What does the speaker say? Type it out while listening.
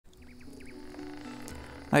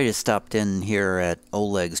I just stopped in here at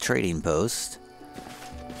Oleg's trading post.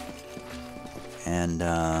 And,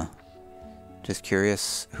 just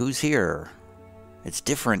curious, who's here? It's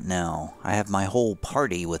different now. I have my whole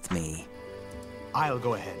party with me. I'll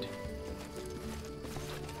go ahead.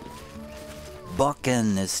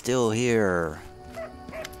 Buchan is still here.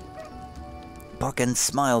 Buchan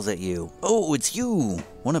smiles at you. Oh, it's you!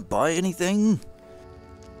 Wanna buy anything?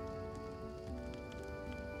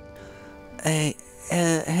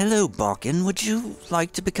 Hello, Buchan. Would you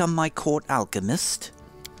like to become my court alchemist?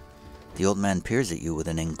 The old man peers at you with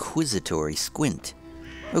an inquisitory squint.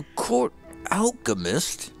 A court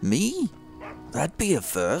alchemist? Me? That'd be a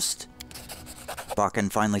first. Buchan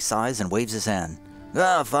finally sighs and waves his hand.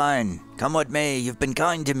 Ah, fine. Come what may, you've been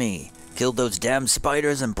kind to me. Killed those damn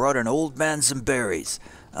spiders and brought an old man some berries.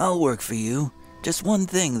 I'll work for you. Just one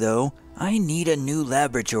thing, though. I need a new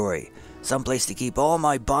laboratory. Someplace to keep all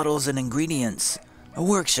my bottles and ingredients. A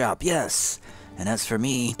workshop, yes. And as for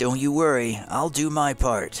me, don't you worry. I'll do my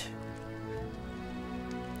part.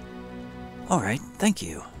 Alright, thank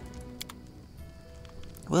you.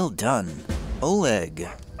 Well done. Oleg.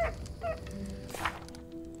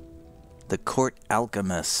 The court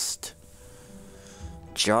alchemist.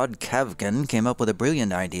 Jod Kavgan came up with a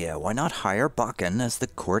brilliant idea. Why not hire Buchan as the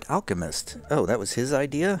court alchemist? Oh, that was his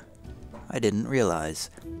idea? I didn't realize.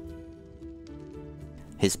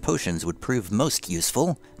 His potions would prove most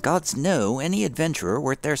useful. Gods know any adventurer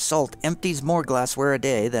worth their salt empties more glassware a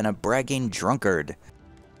day than a bragging drunkard.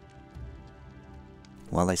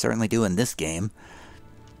 Well, they certainly do in this game.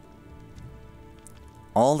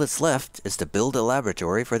 All that's left is to build a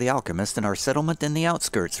laboratory for the alchemist in our settlement in the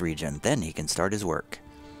outskirts region. Then he can start his work.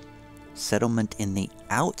 Settlement in the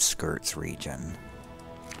outskirts region.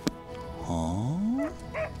 Huh?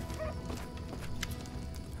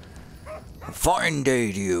 A fine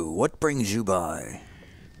day to you. What brings you by?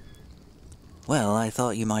 Well, I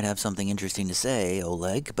thought you might have something interesting to say,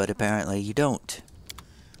 Oleg, but apparently you don't.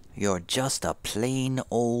 You're just a plain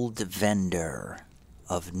old vendor.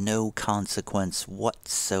 Of no consequence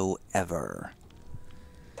whatsoever.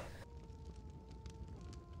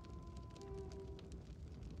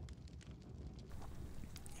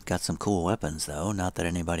 Got some cool weapons, though. Not that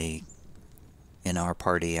anybody in our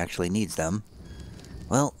party actually needs them.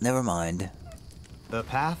 Well, never mind. The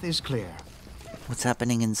path is clear. What's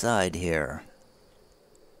happening inside here?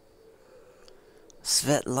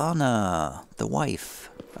 Svetlana, the wife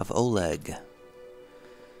of Oleg.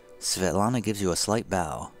 Svetlana gives you a slight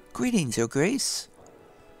bow. Greetings, Your Grace.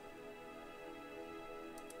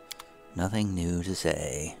 Nothing new to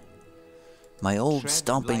say. My old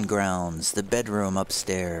stomping grounds, the bedroom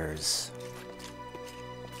upstairs.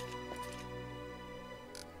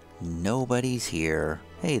 Nobody's here.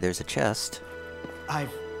 Hey, there's a chest.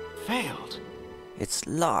 I've failed. It's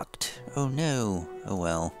locked. Oh no. Oh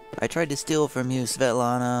well. I tried to steal from you,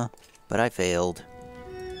 Svetlana, but I failed.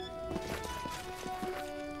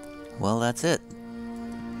 Well, that's it.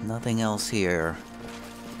 Nothing else here.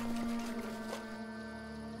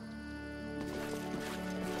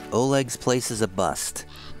 Oleg's place is a bust.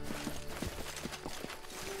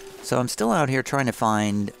 So I'm still out here trying to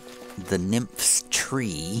find the nymph's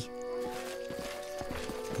tree.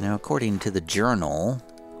 Now, according to the journal,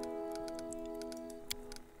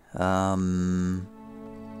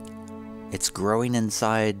 it's growing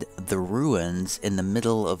inside the ruins in the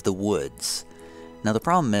middle of the woods. Now the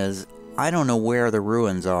problem is, I don't know where the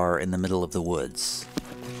ruins are in the middle of the woods.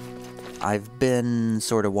 I've been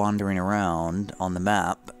sort of wandering around on the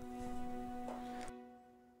map.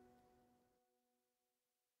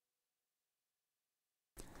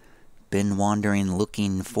 Been wandering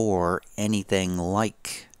looking for anything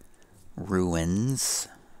like ruins.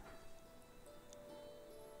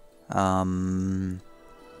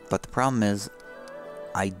 But the problem is,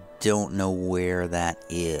 I don't know where that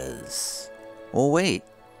is. Well, wait.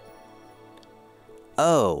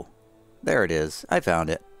 Oh, there it is. I found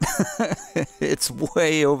it. It's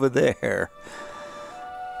way over there.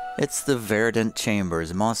 It's the Verdant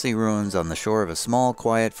Chambers, mossy ruins on the shore of a small,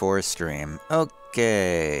 quiet forest stream.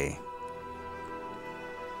 Okay.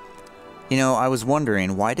 You know, I was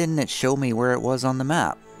wondering, why didn't it show me where it was on the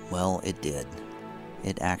map? Well, it did.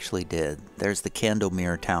 It actually did. There's the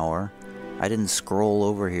Candlemere Tower. I didn't scroll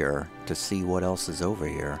over here to see what else is over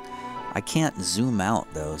here. I can't zoom out,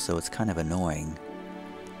 though, so it's kind of annoying.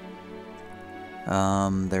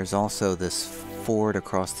 There's also this ford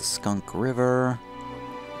across the Skunk River.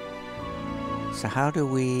 So how do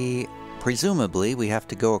we... Presumably, we have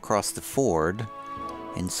to go across the ford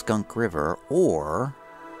in Skunk River, or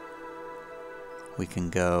we can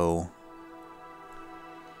go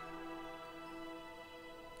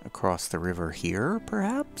Across the river here,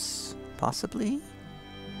 perhaps? Possibly?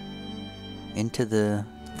 Into the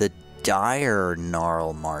dire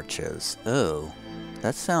gnarl marches. Oh,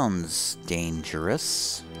 that sounds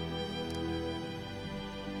dangerous.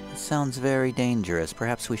 That sounds very dangerous.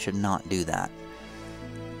 Perhaps we should not do that.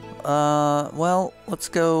 Well, let's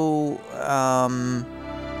go.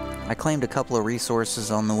 I claimed a couple of resources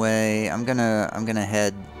on the way. I'm gonna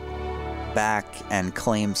head back and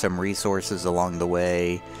claim some resources along the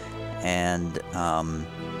way and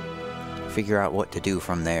figure out what to do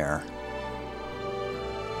from there.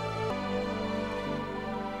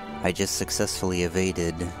 I just successfully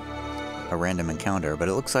evaded a random encounter, but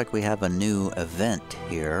it looks like we have a new event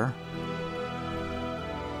here.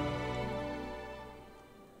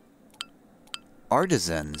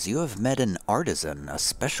 Artisans. You have met an artisan, a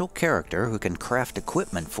special character who can craft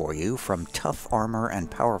equipment for you, from tough armor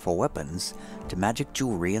and powerful weapons to magic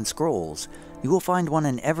jewelry and scrolls. You will find one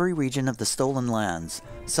in every region of the Stolen Lands.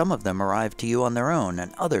 Some of them arrive to you on their own,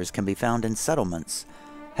 and others can be found in settlements.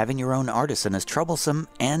 Having your own artisan is troublesome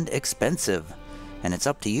and expensive, and it's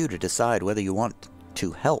up to you to decide whether you want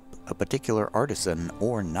to help a particular artisan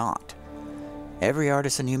or not. Every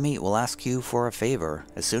artisan you meet will ask you for a favor.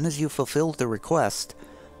 As soon as you've fulfilled the request,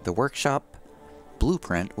 the workshop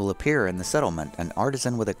blueprint will appear in the settlement. An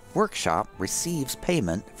artisan with a workshop receives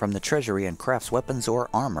payment from the treasury and crafts weapons or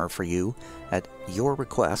armor for you at your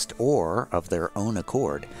request or of their own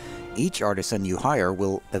accord. Each artisan you hire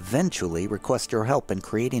will eventually request your help in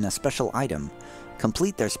creating a special item.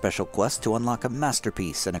 Complete their special quest to unlock a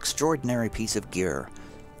masterpiece, an extraordinary piece of gear.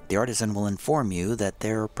 The artisan will inform you that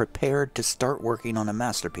they're prepared to start working on a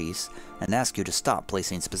masterpiece and ask you to stop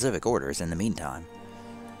placing specific orders in the meantime.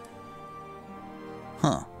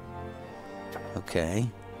 Huh. Okay.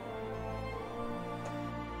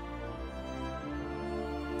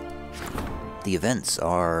 The events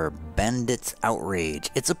are Bandits' Outrage.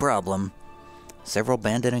 It's a problem. Several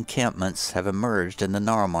bandit encampments have emerged in the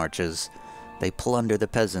Gnarl Marches. They plunder the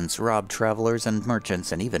peasants, rob travelers and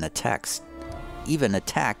merchants, and even attack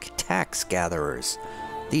tax gatherers.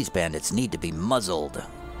 These bandits need to be muzzled.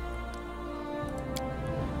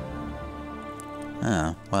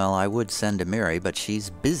 Oh, well, I would send Amiri, but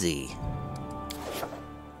she's busy.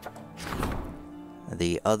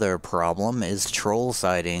 The other problem is troll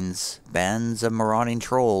sightings. Bands of marauding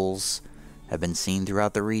trolls have been seen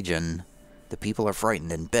throughout the region. The people are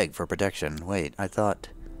frightened and beg for protection. Wait, I thought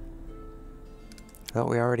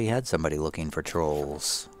we already had somebody looking for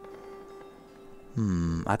trolls.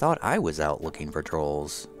 I thought I was out looking for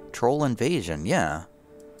trolls. Troll invasion, yeah.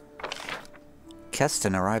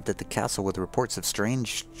 Keston arrived at the castle with reports of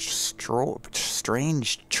strange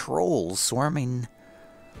trolls swarming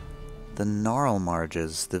the Gnarl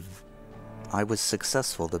Marges. I was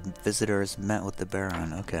successful. The visitors met with the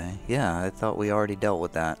Baron. Okay. Yeah, I thought we already dealt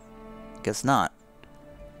with that. Guess not.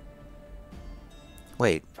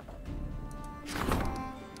 Wait.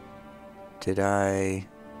 Did I...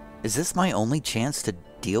 Is this my only chance to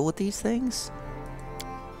deal with these things?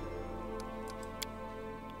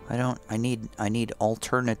 I need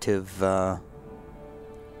alternative, I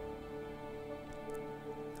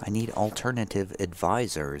need alternative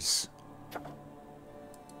advisors.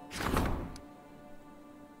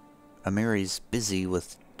 Amiri's busy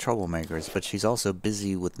with troublemakers, but she's also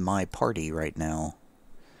busy with my party right now.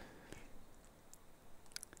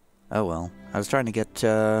 Oh well. I was trying to get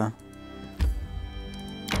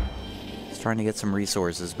some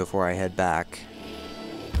resources before I head back.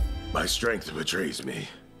 My strength betrays me.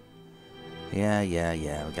 Yeah, we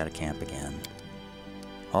gotta camp again.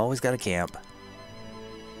 Always gotta camp.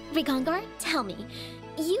 Rigongar, tell me,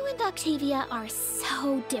 you and Octavia are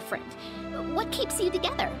so different. What keeps you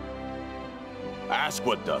together? Ask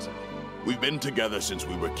what doesn't. We've been together since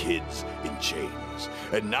we were kids in chains.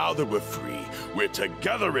 And now that we're free, we're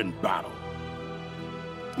together in battle.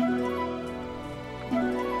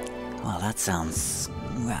 Well, that sounds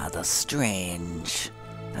rather strange.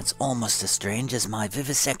 That's almost as strange as my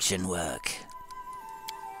vivisection work.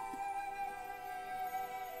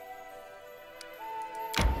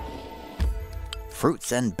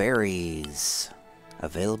 Fruits and berries.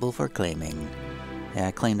 Available for claiming. Yeah,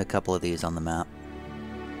 I claimed a couple of these on the map.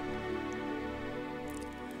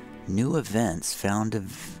 New events. Found a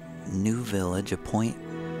new village. Appoint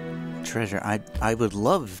treasurer. I would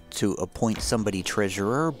love to appoint somebody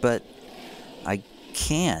treasurer, but I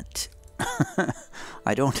can't.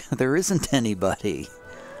 I don't... There isn't anybody.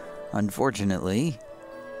 Unfortunately.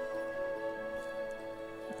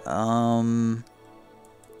 Let's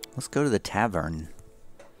go to the tavern.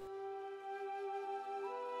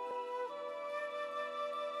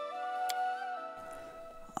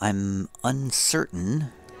 I'm uncertain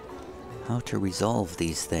how to resolve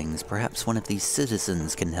these things. Perhaps one of these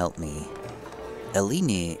citizens can help me.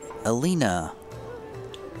 Alina.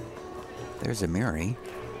 There's a Miri.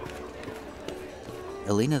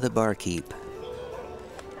 Alina the barkeep.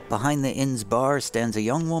 Behind the inn's bar stands a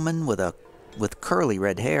young woman with curly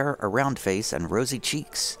red hair, a round face, and rosy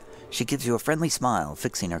cheeks. She gives you a friendly smile,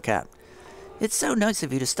 fixing her cap. It's so nice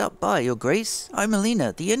of you to stop by, Your Grace. I'm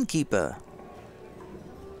Alina, the innkeeper.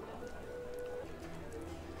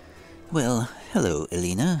 Well, hello,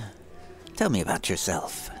 Alina. Tell me about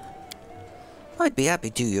yourself. I'd be happy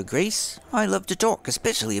to, Your Grace. I love to talk,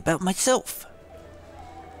 especially about myself.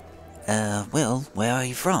 Well, where are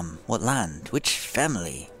you from? What land? Which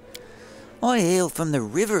family? I hail from the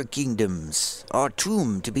River Kingdoms, our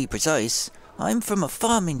tomb to be precise. I'm from a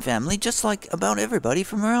farming family, just like about everybody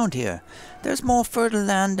from around here. There's more fertile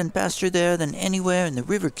land and pasture there than anywhere in the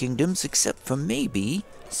River Kingdoms, except for maybe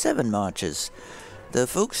 7 marches. The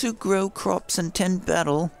folks who grow crops and tend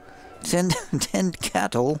cattle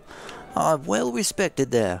are well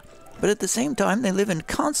respected there, but at the same time they live in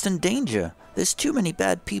constant danger. There's too many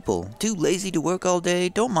bad people, too lazy to work all day,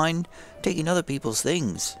 don't mind taking other people's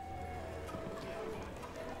things.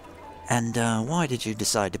 And why did you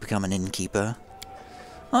decide to become an innkeeper?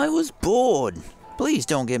 I was bored. Please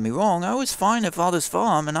don't get me wrong, I was fine at Father's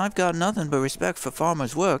farm, and I've got nothing but respect for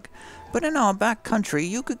farmers' work. But in our back country,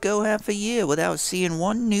 you could go half a year without seeing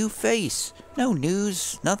one new face. No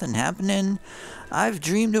news, nothing happening. I've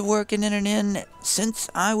dreamed of working in an inn since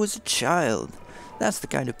I was a child. That's the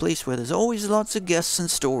kind of place where there's always lots of guests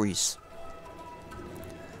and stories.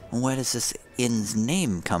 Where does this inn's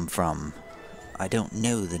name come from? I don't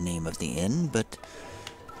know the name of the inn, but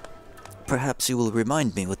perhaps you will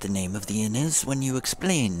remind me what the name of the inn is when you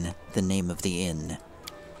explain the name of the inn.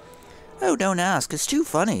 Oh, don't ask, it's too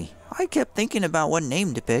funny. I kept thinking about what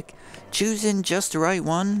name to pick, choosing just the right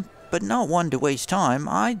one, but not one to waste time.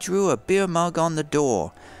 I drew a beer mug on the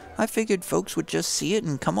door. I figured folks would just see it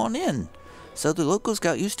and come on in. So the locals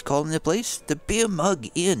got used to calling the place the Beer Mug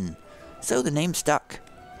Inn. So the name stuck.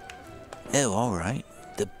 Oh, alright.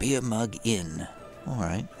 The Beer Mug Inn.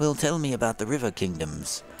 Alright. Well, tell me about the River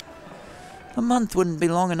Kingdoms. A month wouldn't be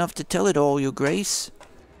long enough to tell it all, Your Grace.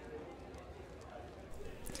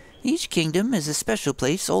 Each kingdom is a special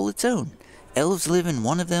place all its own. Elves live in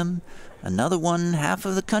one of them. Another one half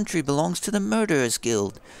of the country belongs to the Murderers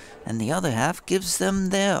Guild, and the other half gives them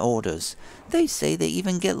their orders. They say they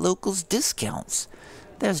even get locals discounts.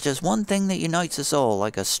 There's just one thing that unites us all,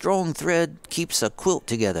 like a strong thread keeps a quilt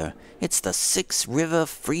together. It's the 6 River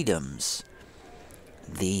Freedoms.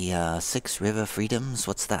 The 6 River Freedoms?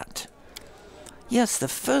 What's that? Yes, the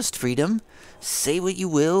first freedom. Say what you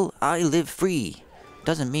will, I live free.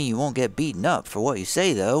 Doesn't mean you won't get beaten up for what you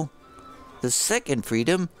say, though. The second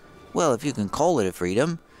freedom, well, if you can call it a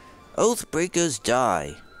freedom, oath breakers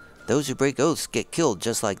die. Those who break oaths get killed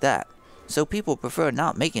just like that, so people prefer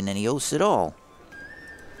not making any oaths at all.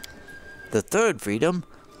 The third freedom,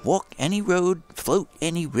 walk any road, float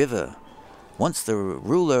any river. Once the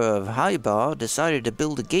ruler of Hybar decided to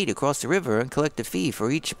build a gate across the river and collect a fee for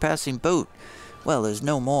each passing boat. Well, there's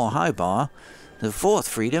no more Hybar. The fourth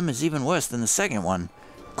freedom is even worse than the second one.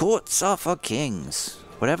 Courts are for kings.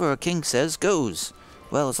 Whatever a king says goes.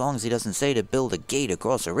 Well, as long as he doesn't say to build a gate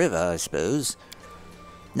across a river, I suppose.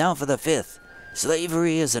 Now for the fifth.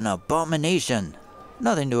 Slavery is an abomination.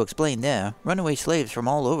 Nothing to explain there. Runaway slaves from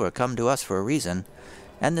all over come to us for a reason.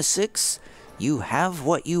 And the sixth, you have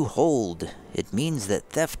what you hold. It means that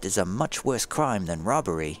theft is a much worse crime than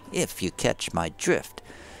robbery, if you catch my drift.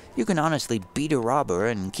 You can honestly beat a robber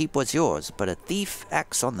and keep what's yours, but a thief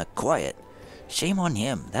acts on the quiet. Shame on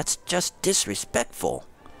him. That's just disrespectful.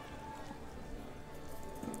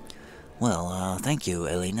 Well, thank you,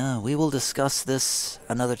 Elena. We will discuss this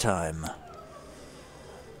another time.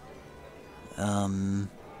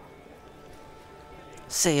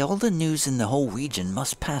 Say, all the news in the whole region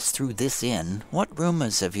must pass through this inn. What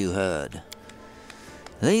rumors have you heard?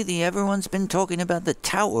 Lately, everyone's been talking about the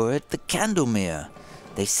tower at the Candlemere.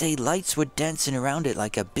 They say lights were dancing around it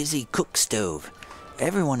like a busy cook stove.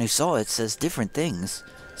 Everyone who saw it says different things.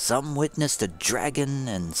 Some witnessed a dragon,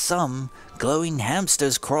 and some glowing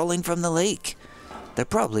hamsters crawling from the lake. They're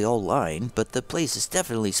probably all lying, but the place is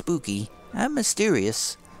definitely spooky and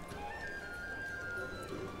mysterious.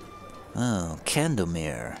 Oh,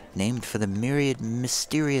 Candlemere, named for the myriad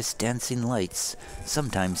mysterious dancing lights,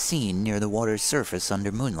 sometimes seen near the water's surface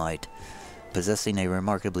under moonlight. Possessing a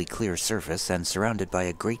remarkably clear surface and surrounded by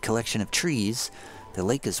a great collection of trees, the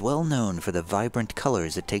lake is well known for the vibrant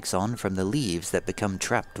colors it takes on from the leaves that become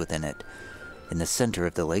trapped within it. In the center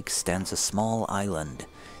of the lake stands a small island.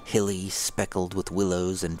 hilly, speckled with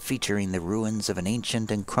willows, and featuring the ruins of an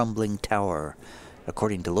ancient and crumbling tower.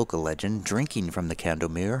 According to local legend, drinking from the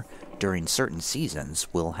Candlemere during certain seasons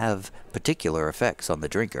will have particular effects on the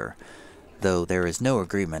drinker, though there is no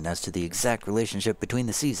agreement as to the exact relationship between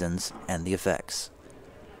the seasons and the effects.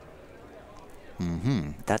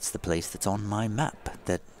 That's the place that's on my map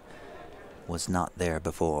that was not there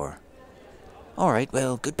before. Alright,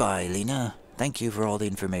 well, goodbye, Lena. Thank you for all the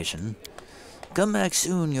information. Come back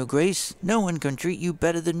soon, Your Grace. No one can treat you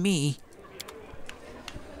better than me.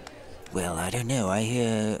 Well, I don't know. I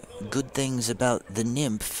hear good things about the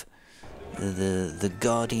nymph, the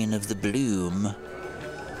guardian of the bloom.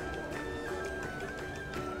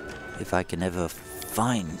 If I can ever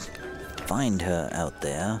find her out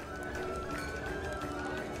there.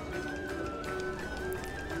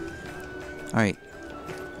 Alright.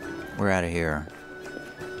 We're out of here.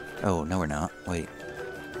 Oh, no we're not. Wait.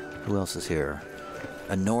 Who else is here?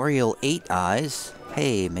 Honorial 8 Eyes?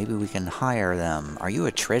 Hey, maybe we can hire them. Are you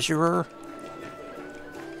a treasurer?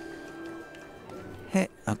 Hey,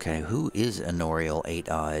 okay, who is Honorial 8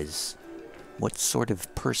 Eyes? What sort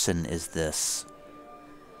of person is this?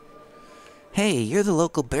 Hey, you're the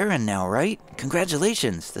local baron now, right?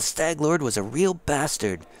 Congratulations! The Stag Lord was a real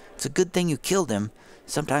bastard. It's a good thing you killed him.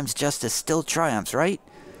 Sometimes justice still triumphs, right?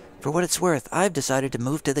 For what it's worth, I've decided to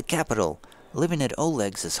move to the capital. Living at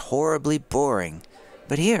Oleg's is horribly boring.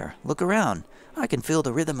 But here, look around. I can feel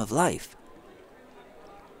the rhythm of life.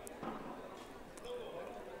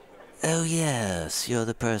 Oh yes, you're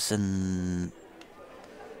the person...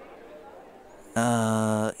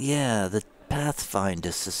 yeah, the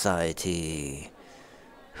Pathfinder Society.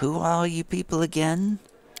 Who are you people again?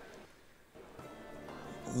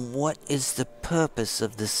 What is the purpose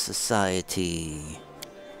of this society?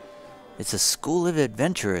 It's a school of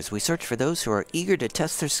adventurers. We search for those who are eager to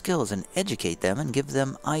test their skills and educate them and give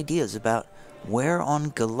them ideas about where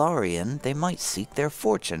on Galarian they might seek their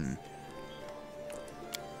fortune.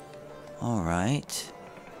 Alright.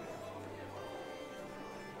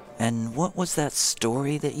 And what was that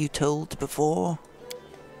story that you told before?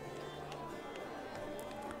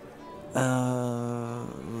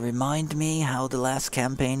 Remind me how the last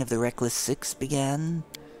campaign of the Reckless Six began?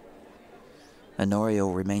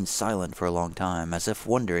 Honorio remains silent for a long time, as if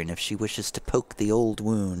wondering if she wishes to poke the old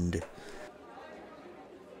wound.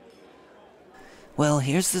 Well,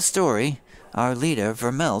 here's the story. Our leader,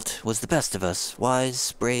 Vermelt, was the best of us.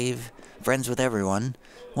 Wise, brave, friends with everyone.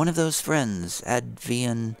 One of those friends,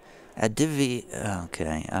 Adivi...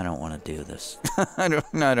 Okay, I don't want to do this. I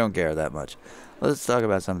don't care that much. Let's talk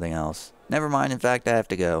about something else. Never mind, in fact, I have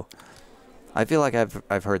to go. I feel like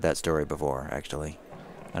I've heard that story before, actually.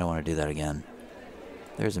 I don't want to do that again.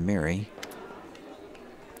 There's Amiri.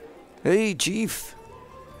 Hey, Chief!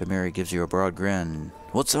 Amiri gives you a broad grin.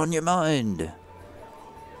 What's on your mind?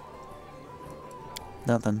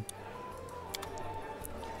 Nothing.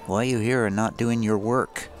 Why are you here and not doing your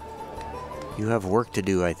work? You have work to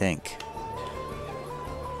do, I think.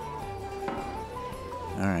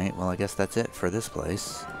 Alright, well I guess that's it for this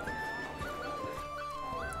place.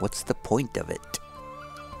 What's the point of it?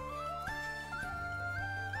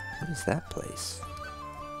 What is that place?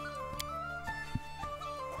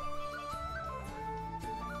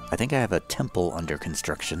 I think I have a temple under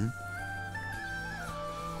construction.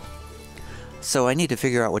 So I need to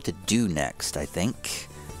figure out what to do next, I think.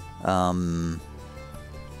 And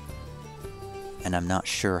I'm not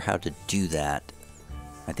sure how to do that.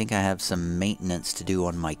 I think I have some maintenance to do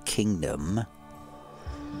on my kingdom.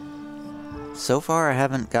 So far I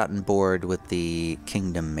haven't gotten bored with the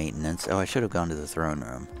kingdom maintenance. Oh, I should have gone to the throne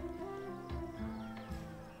room.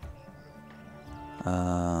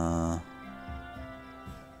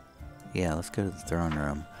 Yeah, let's go to the throne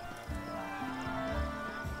room.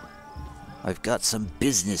 I've got some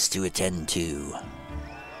business to attend to.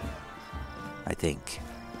 I think.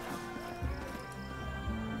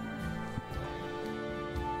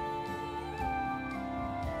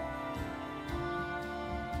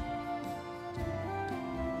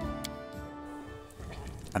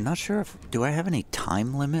 I'm not sure if... Do I have any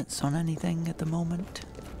time limits on anything at the moment?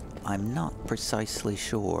 I'm not precisely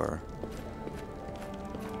sure.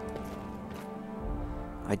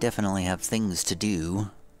 I definitely have things to do.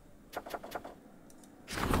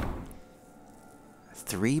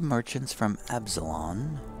 3 merchants from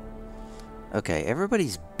Absalon. Okay,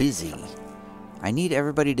 everybody's busy. I need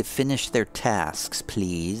everybody to finish their tasks,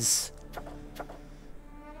 please.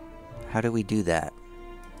 How do we do that?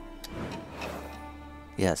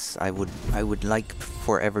 Yes, I would like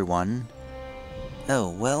for everyone.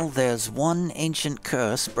 Oh, well, there's one ancient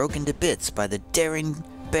curse broken to bits by the daring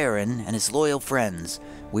Baron and his loyal friends.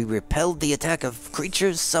 We repelled the attack of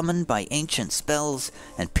creatures summoned by ancient spells,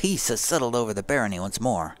 and peace has settled over the Barony once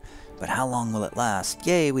more. But how long will it last?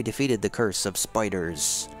 Yay, we defeated the curse of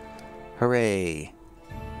spiders. Hooray.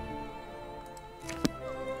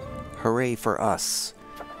 Hooray for us.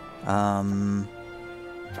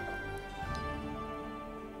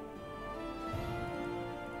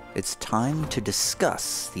 It's time to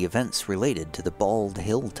discuss the events related to the Bald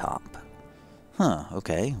Hilltop. Huh,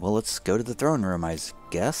 okay. Well, let's go to the throne room, I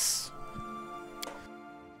guess.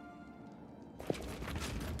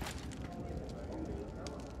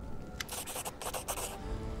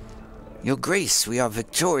 Your Grace, we are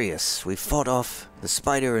victorious. We fought off the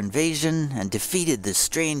spider invasion and defeated the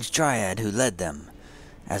strange dryad who led them.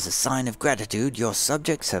 As a sign of gratitude, your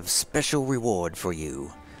subjects have special reward for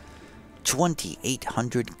you.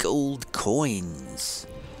 2,800 gold coins.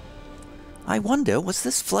 I wonder, was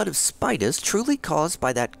this flood of spiders truly caused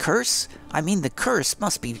by that curse? I mean, the curse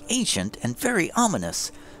must be ancient and very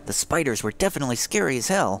ominous. The spiders were definitely scary as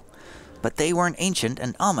hell, but they weren't ancient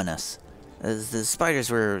and ominous. The spiders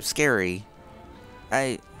were scary.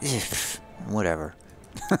 Whatever.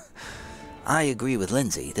 I agree with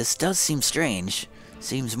Lindsay. This does seem strange.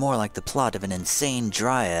 Seems more like the plot of an insane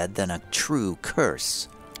dryad than a true curse.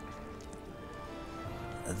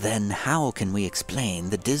 Then how can we explain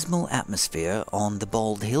the dismal atmosphere on the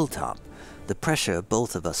Bald Hilltop? The pressure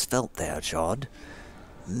both of us felt there, Jod.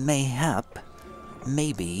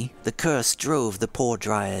 Maybe, the curse drove the poor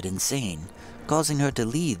dryad insane, causing her to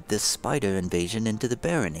lead this spider invasion into the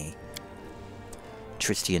Barony.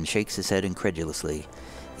 Tristian shakes his head incredulously.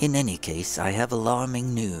 In any case, I have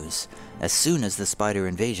alarming news. As soon as the spider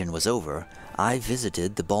invasion was over, I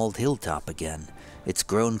visited the Bald Hilltop again. It's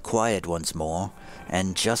grown quiet once more,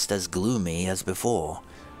 and just as gloomy as before.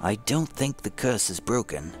 I don't think the curse is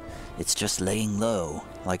broken. It's just laying low,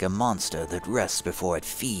 like a monster that rests before it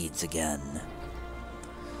feeds again.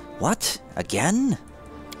 What? Again?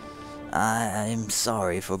 I'm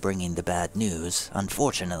sorry for bringing the bad news.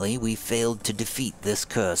 Unfortunately, we failed to defeat this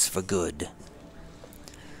curse for good.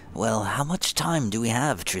 Well, how much time do we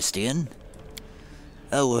have, Tristian?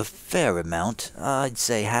 Oh, a fair amount. I'd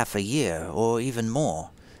say half a year, or even more.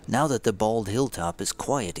 Now that the Bald Hilltop is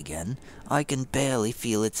quiet again, I can barely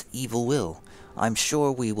feel its evil will. I'm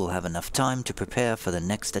sure we will have enough time to prepare for the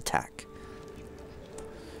next attack.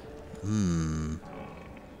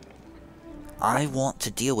 I want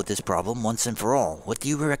to deal with this problem once and for all. What do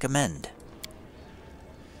you recommend?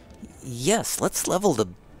 Yes, let's level the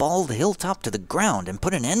Bald Hilltop to the ground and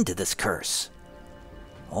put an end to this curse.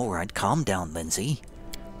 Alright, calm down, Lindsay.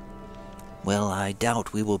 Well, I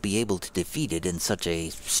doubt we will be able to defeat it in such a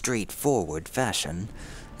straightforward fashion.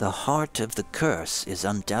 The heart of the curse is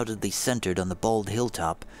undoubtedly centered on the Bald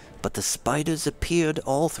Hilltop, but the spiders appeared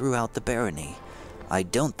all throughout the Barony. I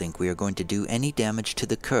don't think we are going to do any damage to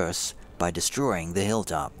the curse by destroying the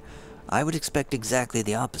hilltop. I would expect exactly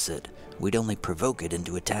the opposite. We'd only provoke it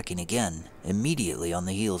into attacking again, immediately on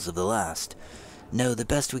the heels of the last. No, the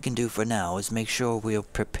best we can do for now is make sure we are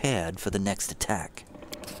prepared for the next attack.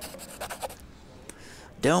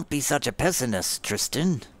 Don't be such a pessimist,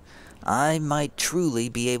 Tristan. I might truly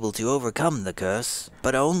be able to overcome the curse,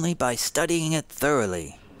 but only by studying it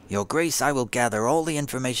thoroughly. Your Grace, I will gather all the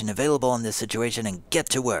information available on this situation and get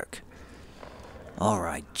to work.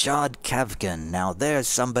 Alright, Jod Kavkin. Now there's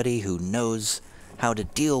somebody who knows how to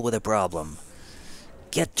deal with a problem.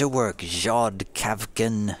 Get to work, Jod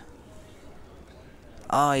Kavkin.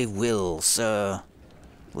 I will, sir.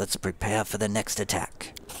 Let's prepare for the next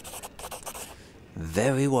attack.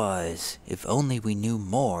 Very wise. If only we knew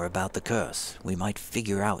more about the curse, we might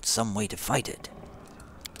figure out some way to fight it.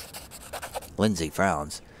 Lindsay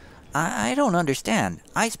frowns. I don't understand.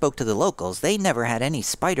 I spoke to the locals. They never had any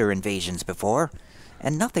spider invasions before.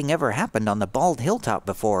 And nothing ever happened on the Bald Hilltop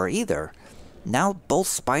before, either. Now both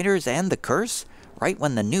spiders and the curse? Right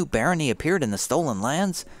when the new barony appeared in the Stolen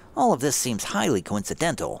Lands? All of this seems highly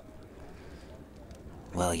coincidental.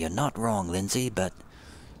 Well, you're not wrong, Lindsay, but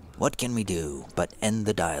what can we do but end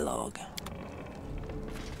the dialogue?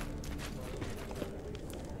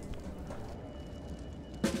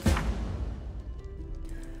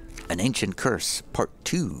 An Ancient Curse, Part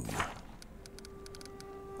 2.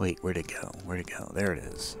 Wait, where'd it go? Where'd it go? There it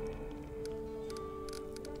is.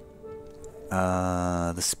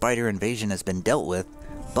 The spider invasion has been dealt with,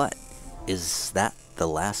 but is that the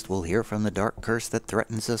last we'll hear from the dark curse that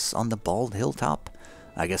threatens us on the Bald Hilltop?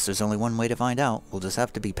 I guess there's only one way to find out. We'll just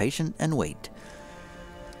have to be patient and wait.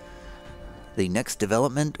 The next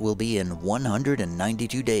development will be in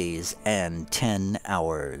 192 days and 10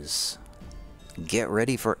 hours. Get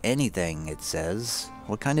ready for anything, it says.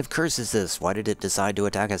 What kind of curse is this? Why did it decide to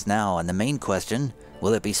attack us now? And the main question,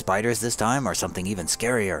 will it be spiders this time or something even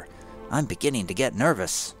scarier? I'm beginning to get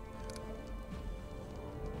nervous.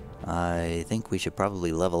 I think we should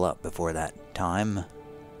probably level up before that time.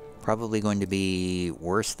 Probably going to be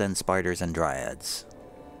worse than spiders and dryads.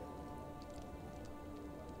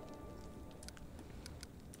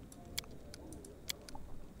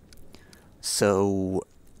 So,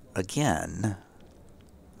 again,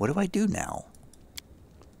 what do I do now?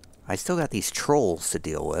 I still got these trolls to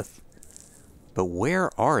deal with, but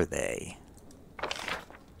where are they?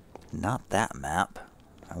 Not that map.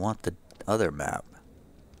 I want the other map.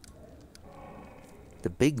 The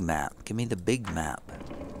big map. Give me the big map.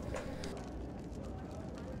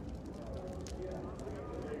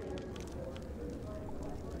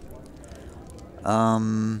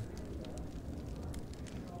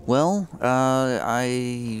 Well,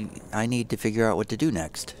 I need to figure out what to do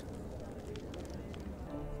next.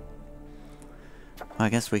 I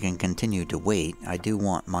guess we can continue to wait. I do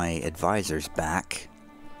want my advisors back.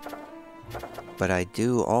 But I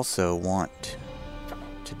do also want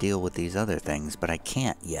to deal with these other things, but I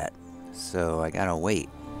can't yet. So I gotta wait.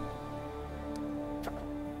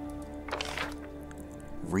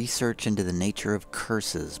 Research into the nature of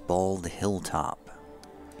curses, Bald Hilltop.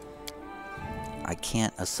 I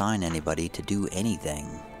can't assign anybody to do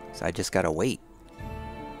anything, so I just gotta wait.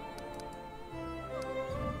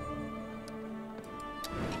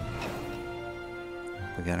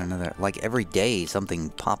 We got another, like every day something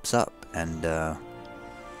pops up and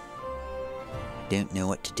don't know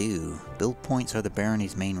what to do. Build points are the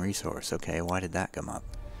Barony's main resource. Okay, why did that come up?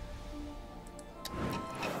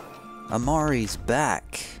 Amari's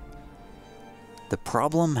back. The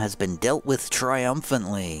problem has been dealt with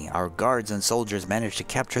triumphantly. Our guards and soldiers managed to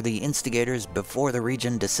capture the instigators before the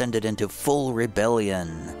region descended into full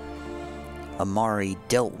rebellion. Amari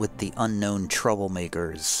dealt with the unknown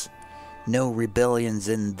troublemakers. No rebellions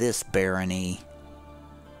in this barony.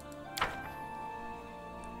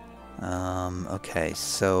 Okay,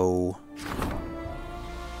 so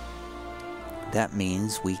that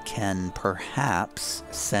means we can perhaps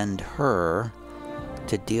send her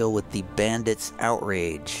to deal with the bandits'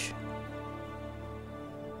 outrage.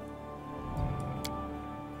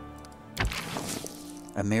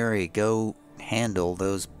 Amiri, go handle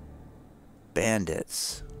those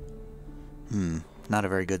bandits. Not a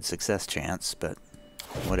very good success chance, but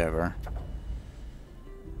whatever.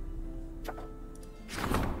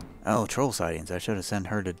 Oh, troll sightings. I should have sent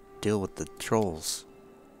her to deal with the trolls.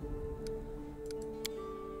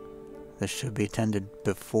 This should be attended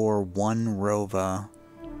before 1 Rova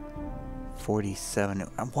 47.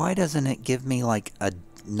 Why doesn't it give me like a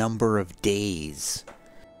number of days?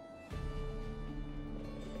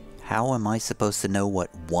 How am I supposed to know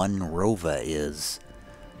what 1 Rova is?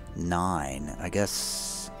 9. I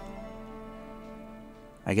guess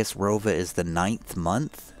Rova is the 9th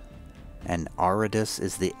month, and Aridus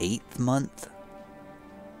is the 8th month.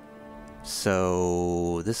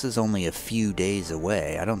 So this is only a few days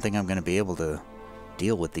away. I don't think I'm going to be able to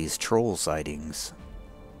deal with these troll sightings.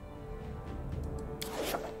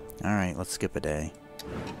 Alright, let's skip a day.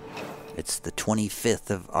 It's the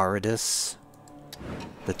 25th of Aridus.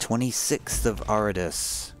 The 26th of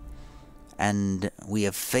Aridus. And we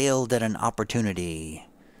have failed at an opportunity.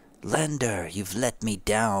 Lander, you've let me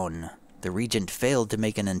down. The regent failed to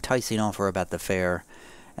make an enticing offer about the fair,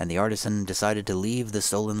 and the artisan decided to leave the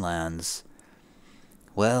stolen lands.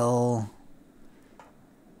 Well...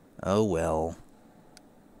 oh well.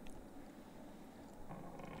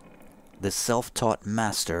 The self-taught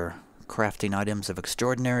master, crafting items of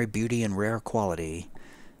extraordinary beauty and rare quality,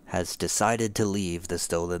 has decided to leave the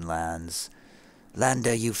stolen lands.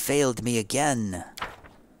 Lander, you failed me again!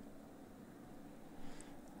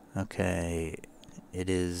 Okay, it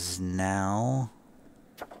is now...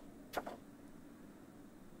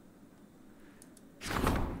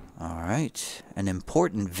 Alright, an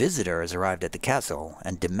important visitor has arrived at the castle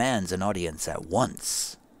and demands an audience at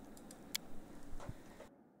once.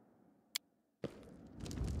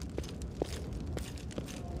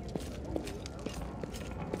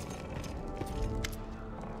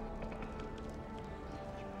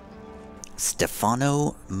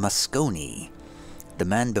 Stefano Mosconi. The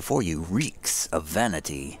man before you reeks of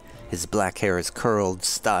vanity. His black hair is curled,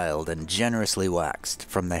 styled, and generously waxed,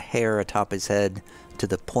 from the hair atop his head to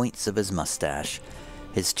the points of his mustache.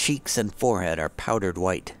 His cheeks and forehead are powdered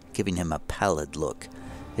white, giving him a pallid look.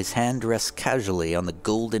 His hand rests casually on the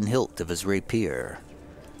golden hilt of his rapier.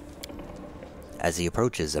 As he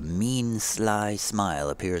approaches, a mean, sly smile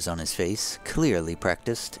appears on his face, clearly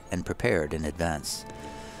practiced and prepared in advance.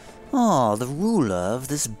 Ah, the ruler of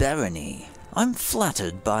this barony. I'm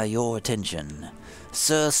flattered by your attention.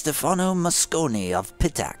 Sir Stefano Mosconi of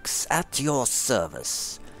Pitax, at your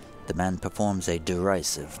service. The man performs a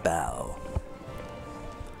derisive bow.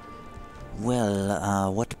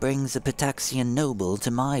 Well, what brings a Pitaxian noble to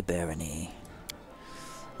my barony?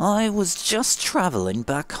 I was just traveling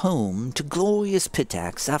back home to glorious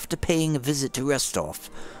Pitax after paying a visit to Restov,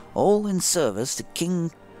 all in service to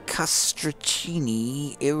King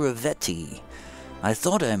Castracini Iravetti. I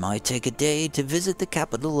thought I might take a day to visit the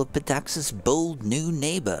capital of Pitax's bold new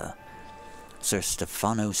neighbor. Sir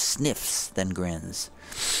Stefano sniffs, then grins.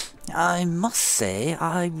 I must say,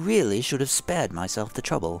 I really should have spared myself the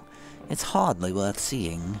trouble. It's hardly worth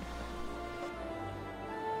seeing.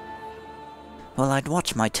 Well, I'd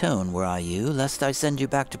watch my tone, were I you, lest I send you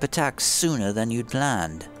back to Pitax sooner than you'd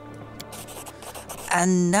planned.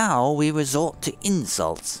 And now we resort to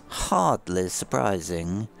insults. Hardly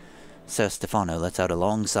surprising. Sir Stefano lets out a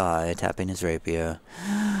long sigh, tapping his rapier.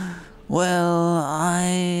 Well,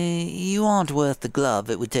 you aren't worth the glove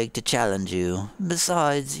it would take to challenge you.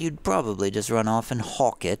 Besides, you'd probably just run off and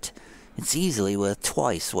hawk it. It's easily worth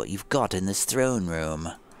twice what you've got in this throne room.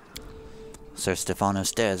 Sir Stefano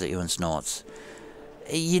stares at you and snorts.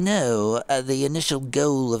 You know, the initial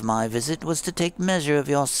goal of my visit was to take measure of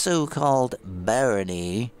your so-called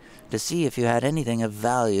barony, to see if you had anything of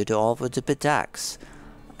value to offer to Pitax.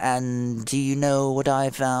 And do you know what I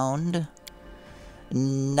found?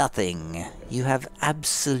 Nothing. You have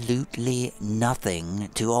absolutely nothing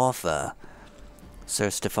to offer. Sir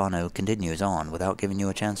Stefano continues on without giving you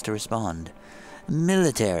a chance to respond.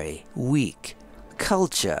 Military, weak.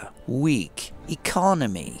 Culture, weak.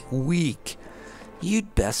 Economy, weak.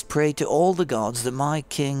 You'd best pray to all the gods that my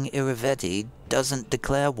King Iravetti doesn't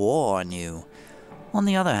declare war on you. On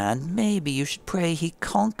the other hand, maybe you should pray he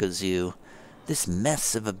conquers you. This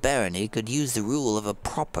mess of a barony could use the rule of a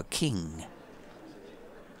proper king.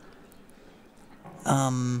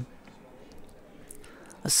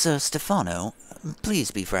 Sir Stefano,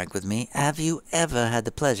 please be frank with me. Have you ever had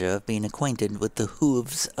the pleasure of being acquainted with the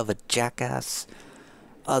hooves of a jackass?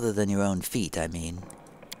 Other than your own feet, I mean.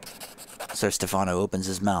 Sir Stefano opens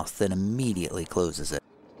his mouth, then immediately closes it.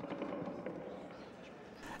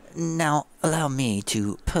 Now, allow me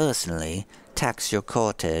to personally tax your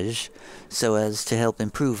cortege so as to help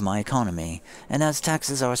improve my economy, and as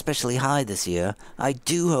taxes are especially high this year, I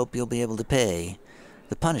do hope you'll be able to pay.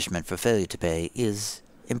 The punishment for failure to pay is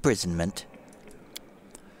imprisonment.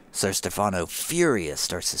 Sir Stefano, furious,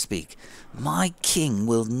 starts to speak. My king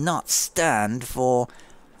will not stand for...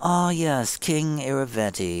 Ah, yes, King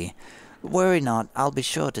Iravetti. Worry not, I'll be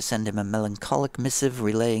sure to send him a melancholic missive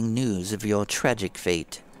relaying news of your tragic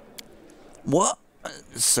fate. What?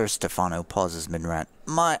 Sir Stefano pauses mid-rant.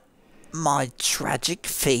 My tragic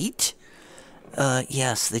fate?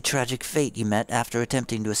 Yes, the tragic fate you met after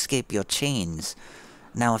attempting to escape your chains.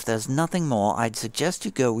 Now, if there's nothing more, I'd suggest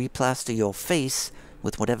you go replaster your face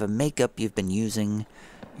with whatever makeup you've been using.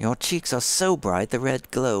 Your cheeks are so bright the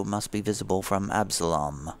red glow must be visible from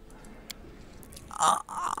Absalom.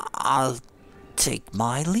 I'll take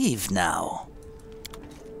my leave now.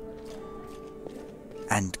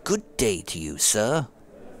 And good day to you, sir.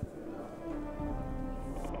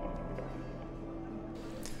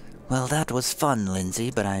 Well, that was fun,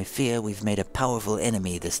 Lindsay, but I fear we've made a powerful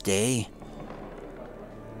enemy this day.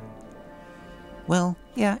 Well,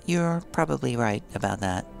 yeah, you're probably right about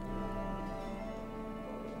that.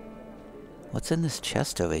 What's in this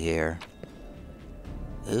chest over here?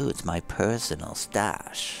 Ooh, it's my personal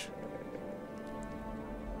stash.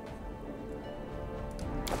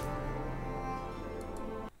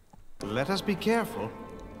 Let us be careful.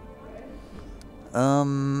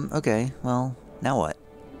 Okay, well, now what?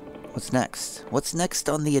 What's next? What's next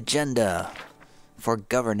on the agenda for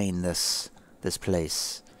governing this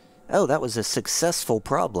place? Oh, that was a successful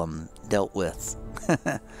problem dealt with.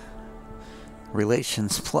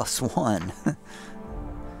 Relations +1.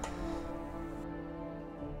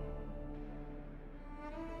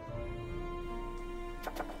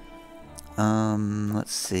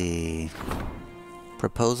 Let's see.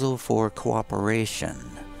 Proposal for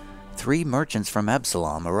cooperation. 3 merchants from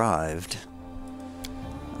Absalom arrived.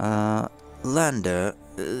 Lander,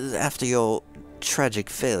 after your tragic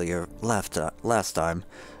failure last time,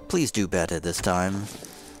 please do better this time.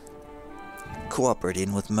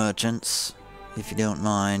 Cooperating with merchants, if you don't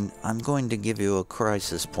mind. I'm going to give you a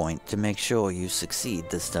crisis point to make sure you succeed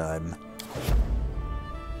this time.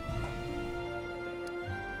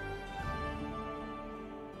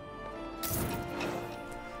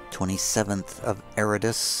 27th of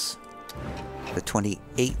Eridus. The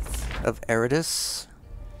 28th of Eridus.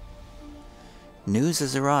 News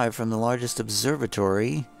has arrived from the largest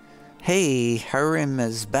observatory. Hey, Harim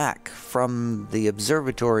is back from the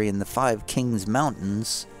observatory in the Five Kings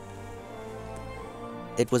Mountains.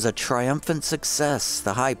 It was a triumphant success.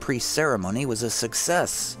 The High Priest ceremony was a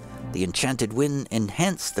success. The enchanted wind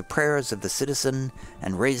enhanced the prayers of the citizen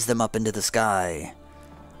and raised them up into the sky.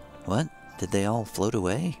 What? Did they all float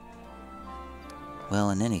away?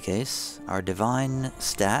 Well, in any case, our divine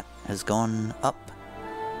stat has gone up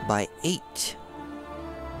by 8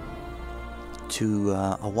 to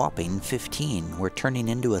a whopping 15. We're turning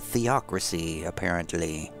into a theocracy,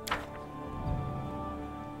 apparently.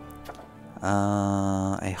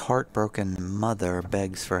 A heartbroken mother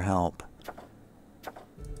begs for help.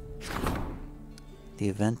 The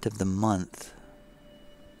event of the month.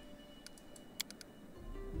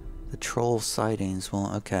 The troll sightings.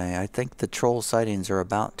 Well, okay. I think the troll sightings are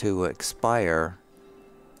about to expire.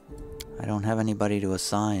 I don't have anybody to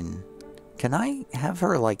assign. Can I have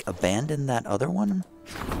her, like, abandon that other one?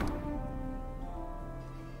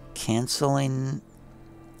 Canceling...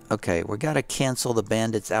 Okay, we gotta cancel the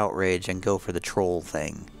bandit's outrage and go for the troll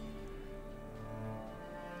thing.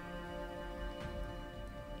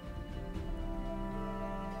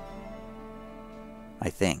 I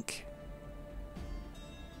think.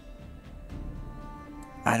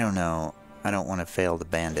 I don't know. I don't want to fail the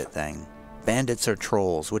bandit thing. Bandits or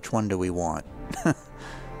trolls? Which one do we want?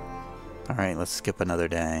 Alright, let's skip another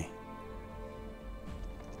day.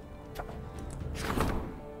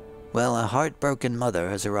 Well, a heartbroken mother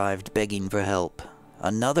has arrived begging for help.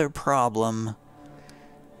 Another problem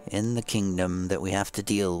in the kingdom that we have to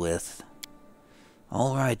deal with.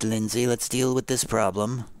 Alright, Lindsay, let's deal with this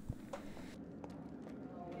problem.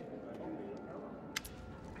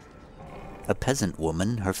 A peasant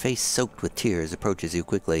woman, her face soaked with tears, approaches you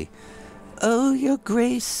quickly. Oh, your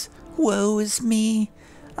grace, woe is me.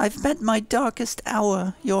 I've met my darkest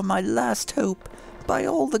hour. You're my last hope. By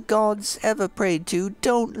all the gods ever prayed to,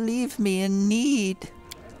 don't leave me in need.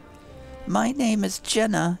 My name is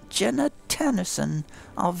Jenna Tannerson.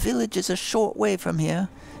 Our village is a short way from here.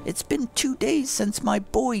 It's been 2 days since my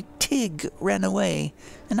boy Tig ran away,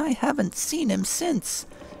 and I haven't seen him since.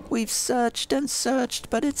 We've searched and searched,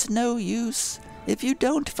 but it's no use. If you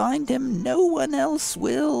don't find him, no one else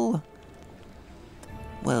will.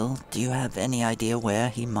 Well, do you have any idea where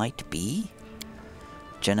he might be?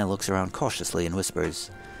 Jenna looks around cautiously and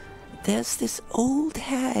whispers, There's this old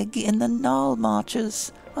hag in the Gnarl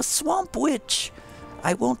Marches, a swamp witch.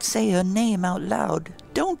 I won't say her name out loud.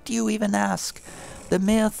 Don't you even ask. The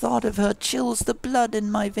mere thought of her chills the blood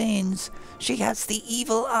in my veins. She has the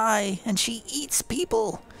evil eye, and she eats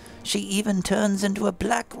people. She even turns into a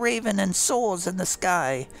black raven and soars in the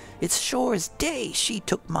sky. It's sure as day she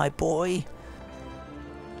took my boy.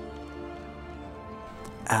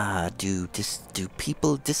 Do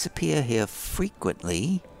people disappear here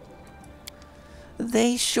frequently?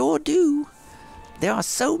 They sure do. There are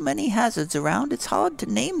so many hazards around, it's hard to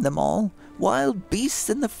name them all. Wild beasts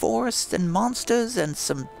in the forest, and monsters, and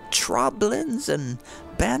some troblins, and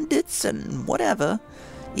bandits, and whatever.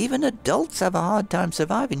 Even adults have a hard time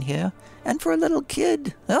surviving here. And for a little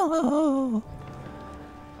kid, oh.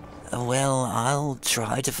 Well, I'll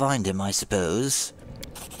try to find him, I suppose.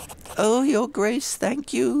 Oh, your grace,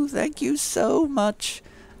 thank you so much.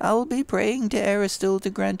 I'll be praying to Aristil to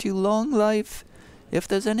grant you long life. If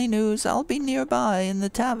there's any news, I'll be nearby in the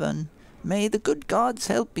tavern. May the good gods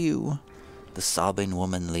help you. The sobbing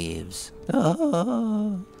woman leaves.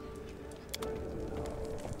 Oh.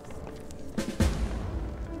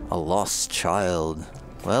 A lost child.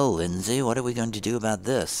 Well, Lindsay, what are we going to do about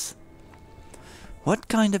this? What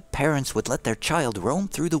kind of parents would let their child roam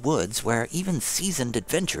through the woods where even seasoned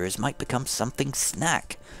adventurers might become something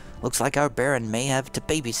snack? Looks like our Baron may have to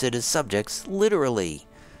babysit his subjects, literally.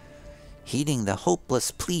 Heeding the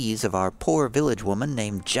hopeless pleas of our poor village woman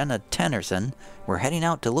named Jenna Tannerson, we're heading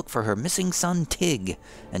out to look for her missing son Tig,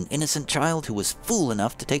 an innocent child who was fool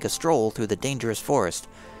enough to take a stroll through the dangerous forest.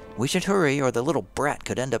 We should hurry, or the little brat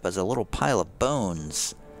could end up as a little pile of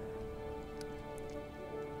bones.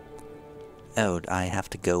 Oh, I have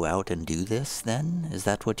to go out and do this, then? Is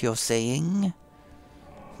that what you're saying?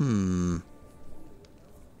 Can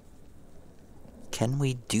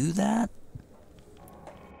we do that?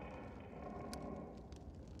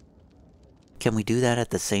 Can we do that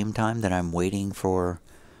at the same time that I'm waiting for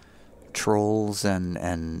trolls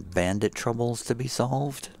and bandit troubles to be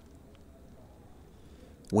solved?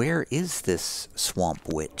 Where is this swamp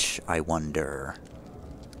witch, I wonder?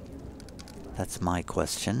 That's my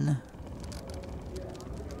question.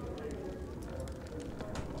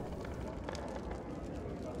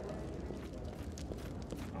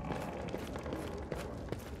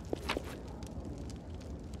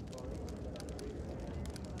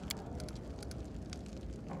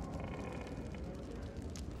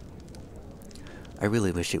 I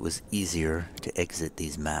really wish it was easier to exit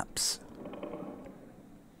these maps.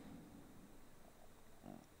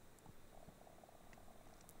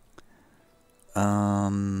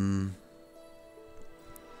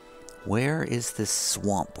 Where is this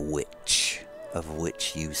swamp witch of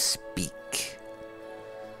which you speak?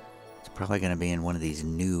 It's probably going to be in one of these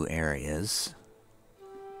new areas.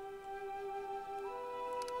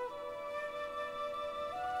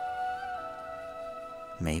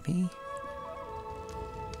 Maybe?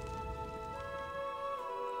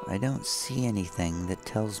 I don't see anything that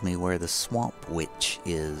tells me where the swamp witch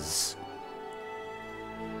is.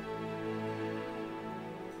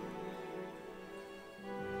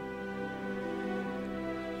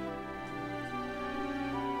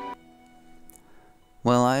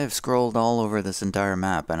 Well, I have scrolled all over this entire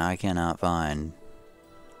map and I cannot find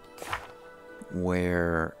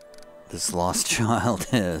where this lost child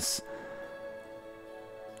is.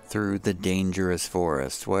 Through the dangerous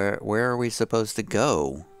forest. Where are we supposed to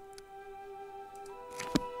go?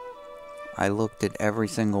 I looked at every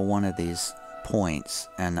single one of these points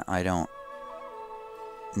and I don't...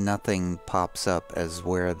 Nothing pops up as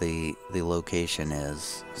where the location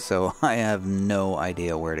is. So I have no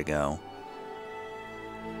idea where to go.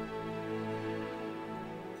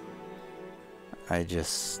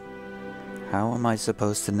 How am I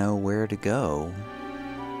supposed to know where to go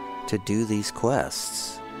to do these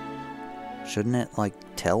quests? Shouldn't it, like,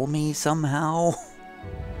 tell me somehow?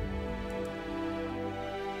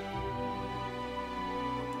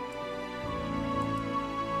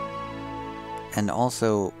 And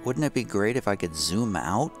also, wouldn't it be great if I could zoom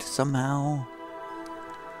out somehow?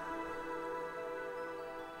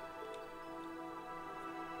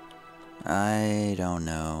 I don't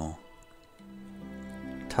know.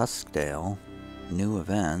 Tuskdale, new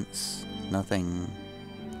events, nothing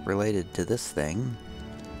related to this thing.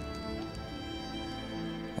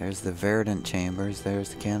 There's the Verdant Chambers, there's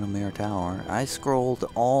the Candlemere Tower. I scrolled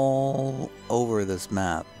all over this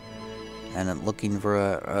map and I'm looking for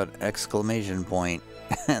an exclamation point,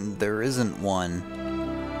 and there isn't one.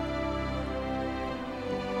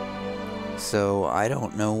 So I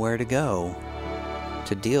don't know where to go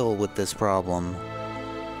to deal with this problem.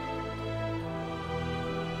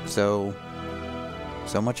 So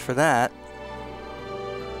much for that.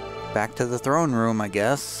 Back to the throne room, I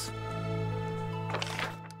guess.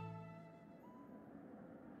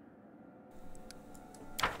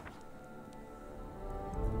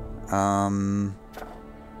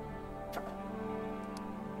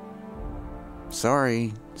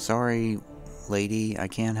 Sorry, lady, I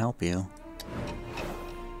can't help you.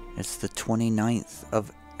 It's the 29th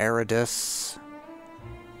of Eridus.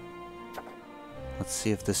 Let's see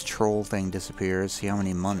if this troll thing disappears. See how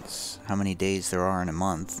many days there are in a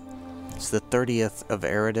month. It's the 30th of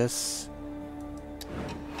Eridus.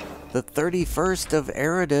 The 31st of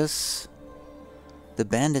Eridus. The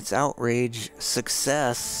bandits' outrage.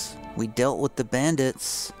 Success. We dealt with the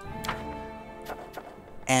bandits.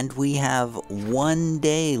 And we have 1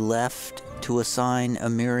 day left to assign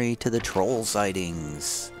Amiri to the troll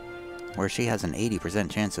sightings, where she has an 80%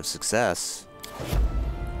 chance of success.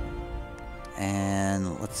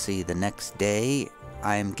 And let's see, the next day,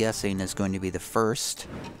 I'm guessing, is going to be the 1st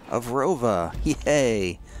of Rova.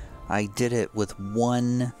 Yay! I did it with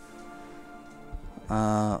one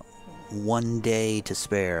day to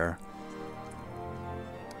spare.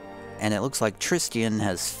 And it looks like Tristian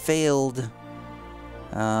has failed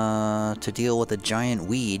to deal with a giant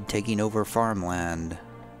weed taking over farmland.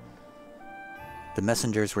 The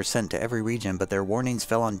messengers were sent to every region, but their warnings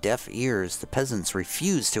fell on deaf ears. The peasants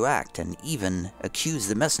refused to act and even accused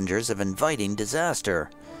the messengers of inviting disaster.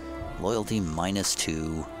 Loyalty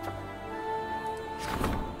 -2.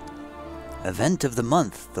 Event of the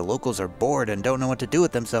month. The locals are bored and don't know what to do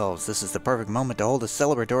with themselves. This is the perfect moment to hold a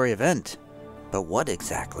celebratory event. But what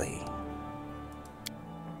exactly?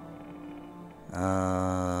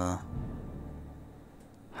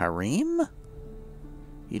 Harim?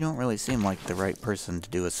 You don't really seem like the right person to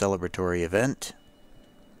do a celebratory event.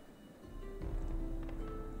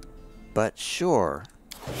 But sure.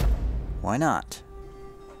 Why not?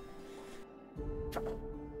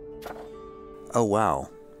 Oh wow.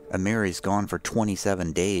 Amiri's gone for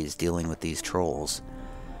 27 days dealing with these trolls.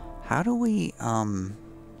 How do we,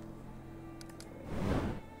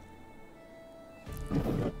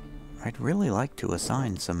 I'd really like to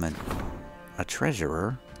assign a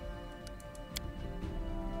treasurer.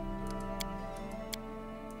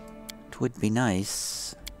 It would be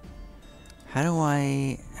nice. How do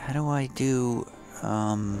I do,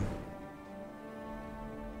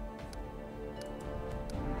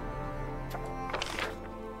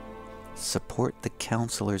 Support the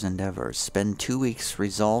counselor's endeavors. Spend 2 weeks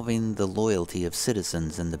resolving the loyalty of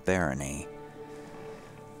citizens in the Barony.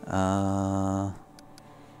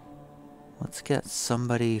 Let's get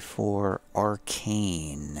somebody for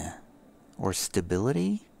arcane. Or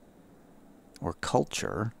stability? Or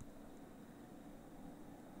culture.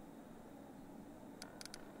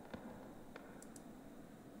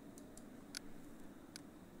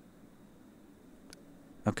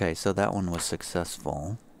 Okay, so that one was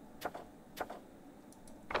successful.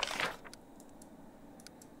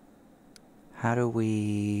 How do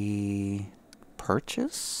we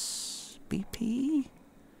purchase BP?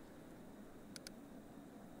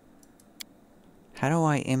 How do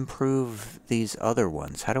I improve these other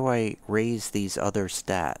ones? How do I raise these other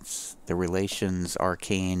stats? The relations,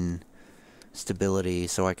 arcane, stability,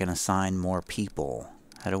 so I can assign more people.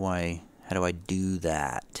 How do I do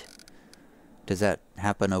that? Does that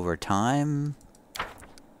happen over time? I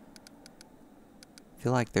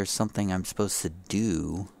feel like there's something I'm supposed to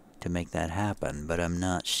do to make that happen, but I'm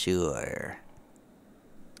not sure.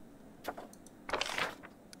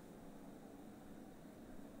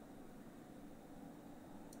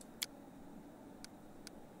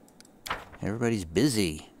 Everybody's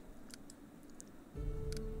busy.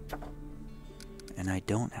 And I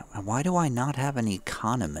don't have... Why do I not have an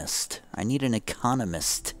economist? I need an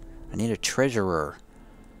economist. I need a treasurer.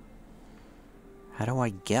 How do I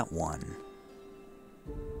get one?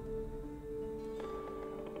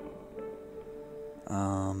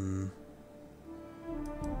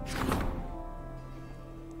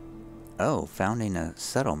 Oh, founding a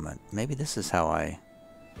settlement. Maybe this is how I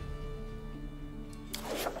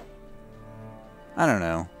don't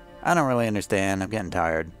know. I don't really understand. I'm getting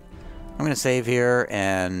tired. I'm going to save here,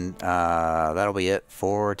 and that'll be it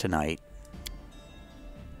for tonight.